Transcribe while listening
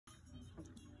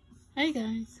Hey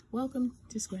guys, welcome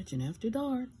to Scratching After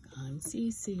Dark. I'm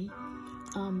CeeCee.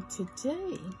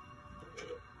 Today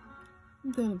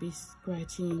I'm gonna be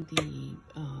scratching the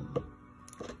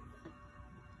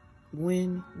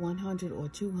win 100 or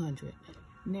 200.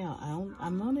 Now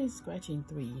I'm only scratching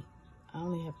 3. I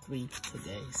only have 3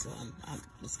 today, so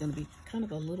it's gonna be kind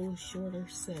of a little shorter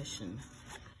session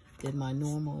than my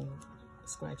normal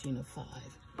scratching of 5,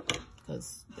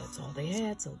 because that's all they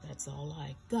had, so that's all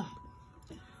I got.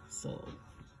 So,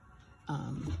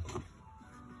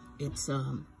 it's,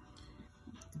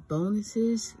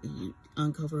 bonuses. You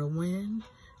uncover a win,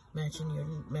 match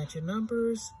your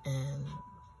numbers, and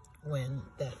win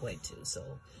that way too. So,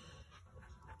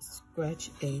 scratch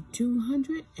a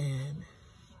 200 and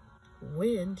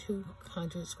win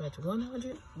 200, scratch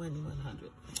 100, win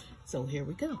 100. So, here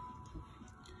we go.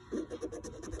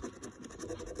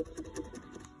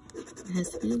 There has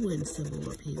to be a win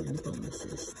symbol up here in the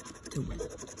bonuses to win.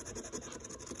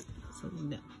 So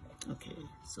no. Okay,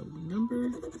 so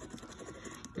number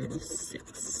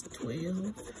 36,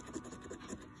 12,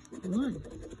 1,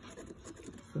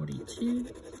 42,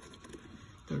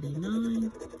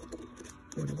 39,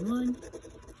 41,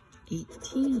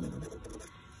 18,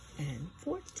 and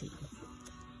 14.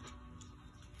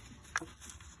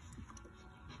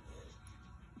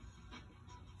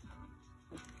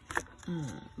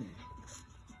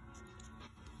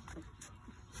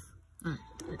 Alright,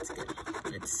 let's go.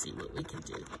 Let's see what we can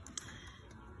do.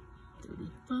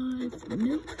 35,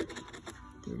 nope.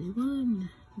 31,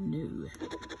 no.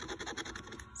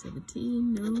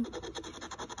 17, no.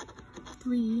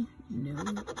 3, no.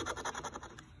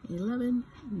 11,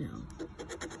 no.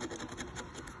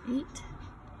 8,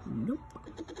 nope.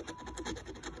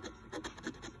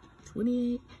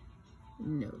 28,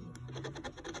 no.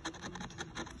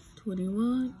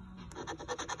 21,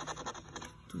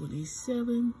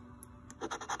 27,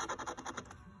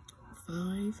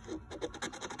 5,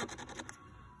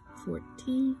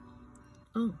 14.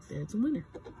 Oh, there's a winner.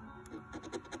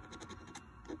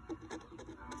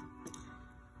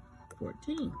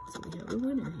 14. So we have a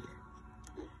winner here.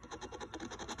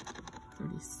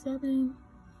 37,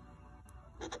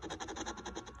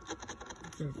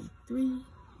 33,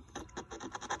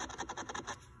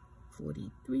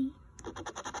 43,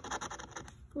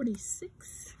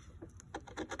 46,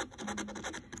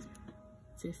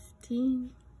 15,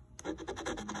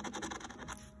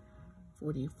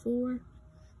 44,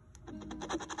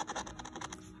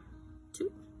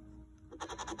 2,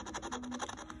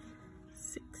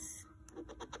 6,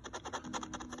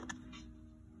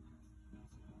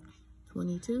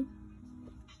 22,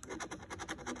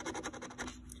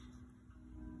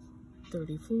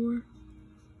 34,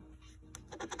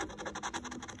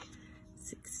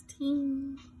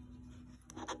 16,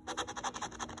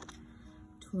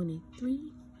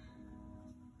 23,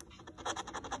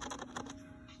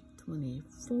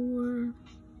 24,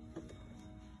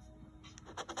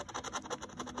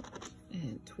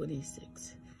 and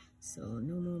 26. So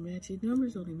no more matching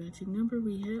numbers. Only matching number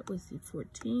we had was the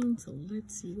 14. So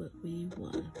let's see what we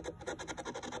won.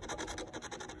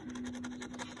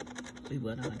 We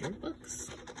won $100.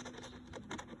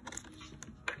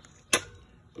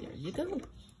 There you go.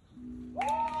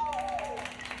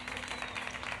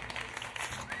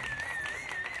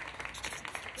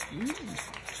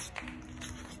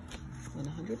 Won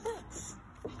 $100.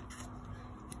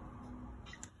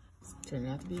 Turned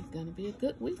out to be gonna be a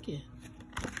good weekend.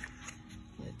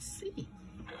 Let's see.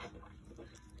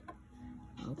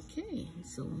 Okay,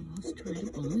 so let's try the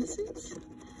bonuses.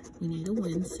 We need a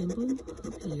win symbol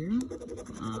up here,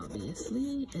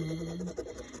 obviously, and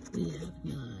we have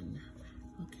none.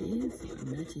 Okay, so our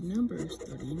matching numbers: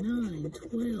 39,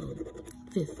 12,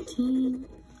 15,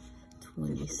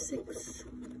 26,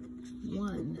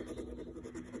 1,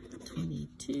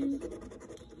 22,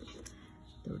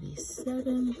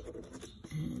 37,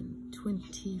 and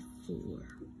 24,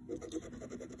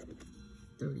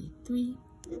 33,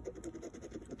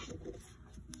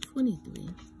 23,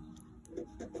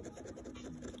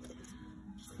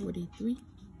 43,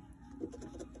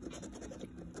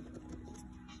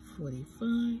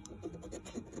 45,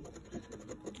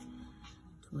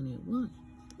 21,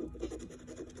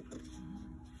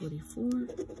 44,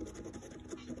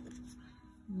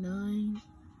 9,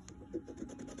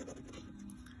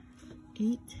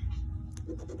 8,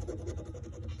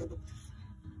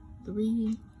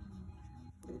 3,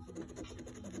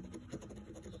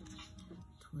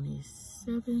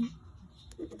 27,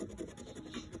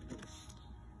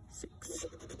 6,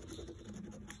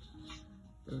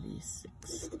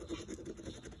 36,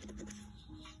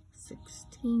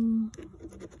 16,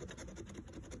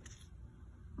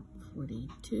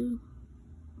 42,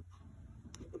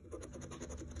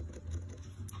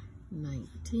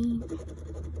 19,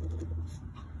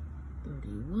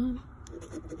 31,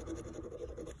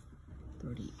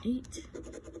 38,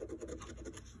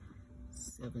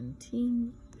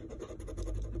 17,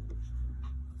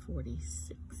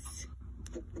 46,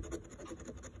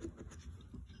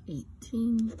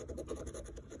 18,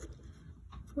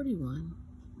 41,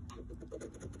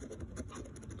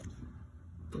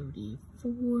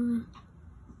 34,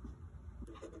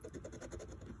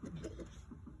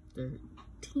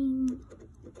 13,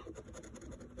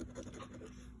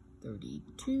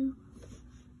 32,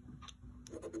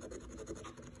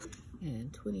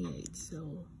 and 28.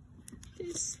 So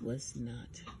this was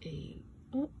not a,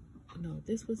 oh no,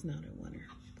 this was not a winner.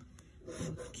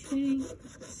 Okay,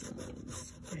 so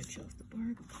scratch off the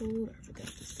barcode. I forgot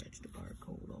to scratch the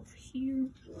barcode off here.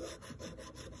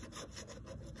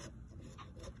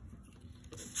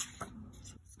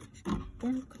 So scratch the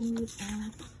barcode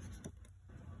off.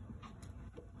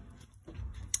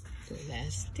 The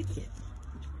last ticket.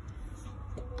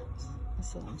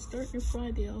 So I'm starting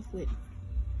Friday off with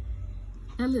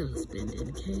a little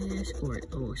spending cash,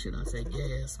 or should I say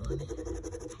gas money?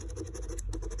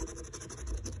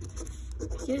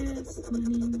 Gas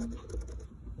money.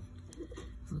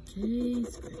 Okay,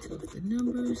 scratch off the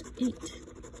numbers. 8,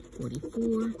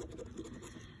 44,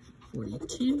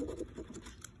 42,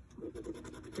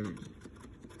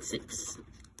 36,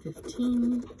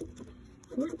 15,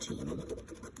 14,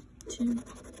 2,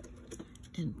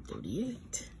 and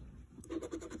 38.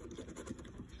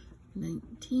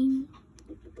 19,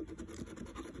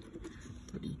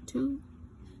 32.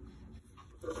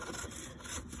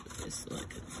 Just so I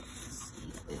can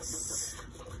see this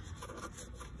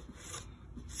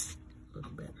a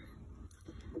little better.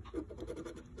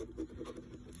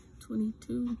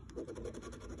 22,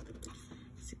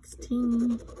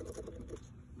 16,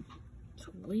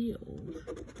 12,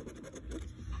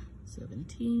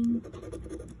 17,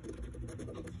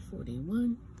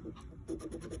 41,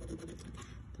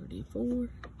 34,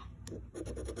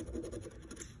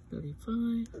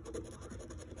 35,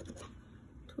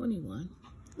 21,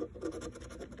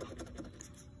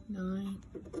 9,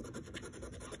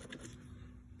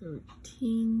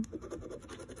 13,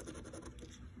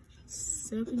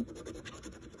 7,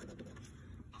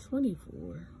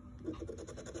 24,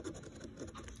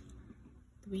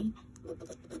 3,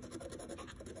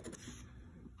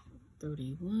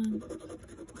 31,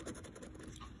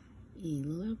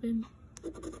 11,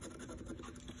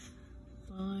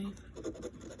 5,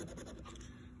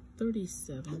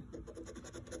 37,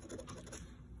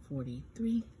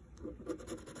 43,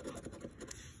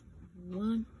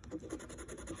 1,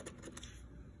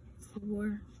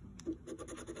 4,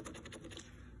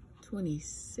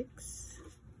 26,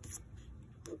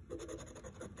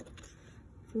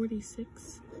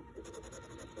 46,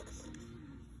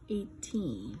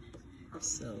 18.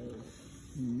 So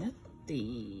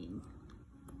nothing.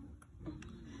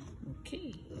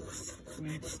 Okay,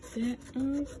 scratch that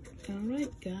off.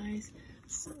 Alright guys,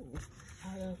 so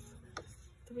out of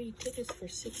 3 tickets for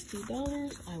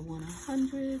 $60, I won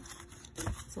 100.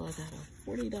 So I got a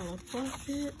 $40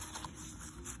 profit.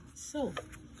 So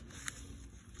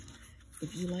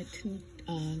if you like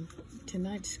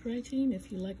tonight's scratching,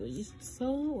 if you like what you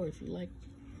saw, or if you like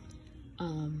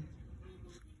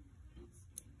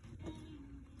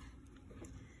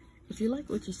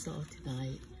what you saw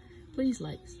tonight, please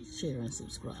like, share, and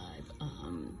subscribe.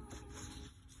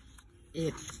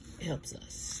 It helps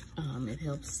us. It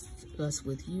helps us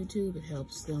with YouTube. It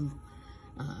helps them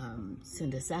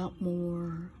send us out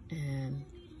more, and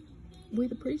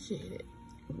we'd appreciate it.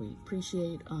 We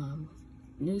appreciate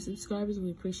new subscribers.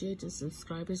 We appreciate the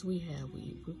subscribers we have.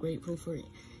 We're grateful for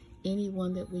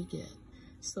anyone that we get.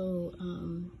 So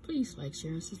please like,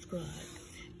 share, and subscribe,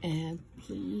 and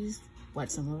please watch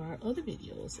some of our other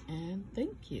videos, and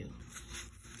thank you.